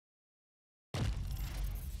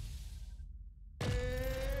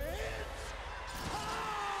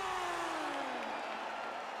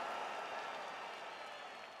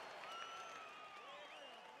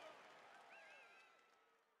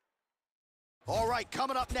All right,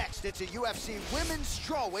 coming up next, it's a UFC Women's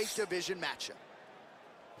Strawweight Division matchup.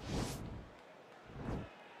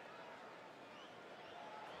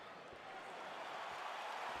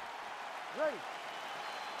 Ready?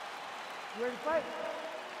 You ready to fight?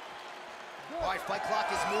 All right, fight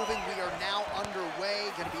clock is moving. We are now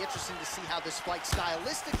underway. Going to be interesting to see how this fight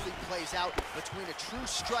stylistically plays out between a true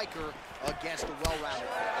striker against a well-rounded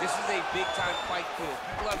fighter. This is a big-time fight field.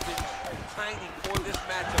 People have been pining for this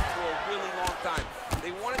matchup for a really long time.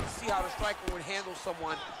 They wanted to see how the striker would handle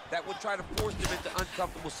someone that would try to force them into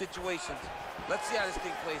uncomfortable situations. Let's see how this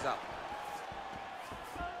thing plays out.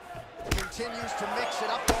 Continues to mix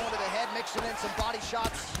it up, going to the head, mixing in some body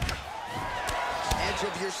shots. Edge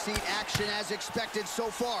of your seat action as expected so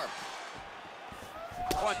far.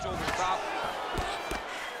 Punch over the top.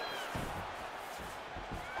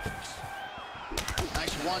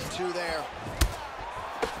 Nice 1-2 there.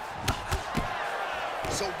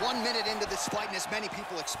 So 1 minute into this fight, and as many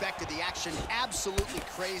people expected, the action absolutely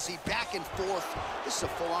crazy, back and forth. This is a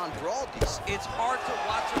full-on brawl. It's hard to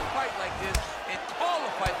watch a fight like this and call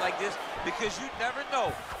a fight like this because you never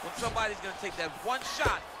know when somebody's going to take that one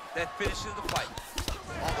shot that finishes the fight.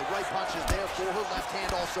 All the right punches there for her, left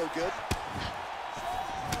hand also good.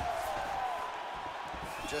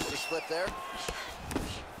 Just a slip there.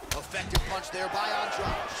 Effective punch there by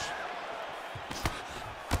Andrade.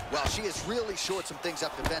 Well, she has really shored some things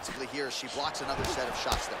up defensively here as she blocks another set of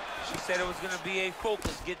shots there. She said it was going to be a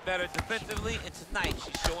focus, get better defensively, and tonight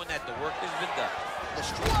she's showing that the work has been done. The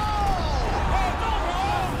Whoa!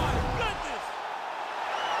 Oh, my goodness!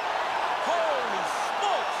 Holy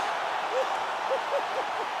smokes!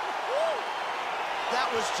 That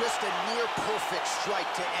was just a near-perfect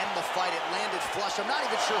strike to end the fight. It landed flush. I'm not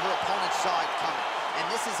even sure her opponent saw it coming. And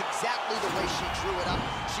this is exactly the way she drew it up.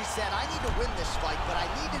 She said, I need to win this fight, but I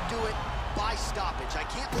need to do it by stoppage. I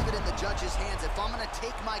can't leave it in the judge's hands. If I'm going to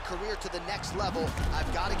take my career to the next level, I've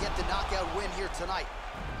got to get the knockout win here tonight.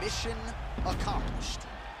 Mission accomplished.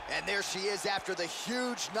 And there she is after the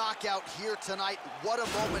huge knockout here tonight. What a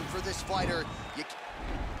moment for this fighter.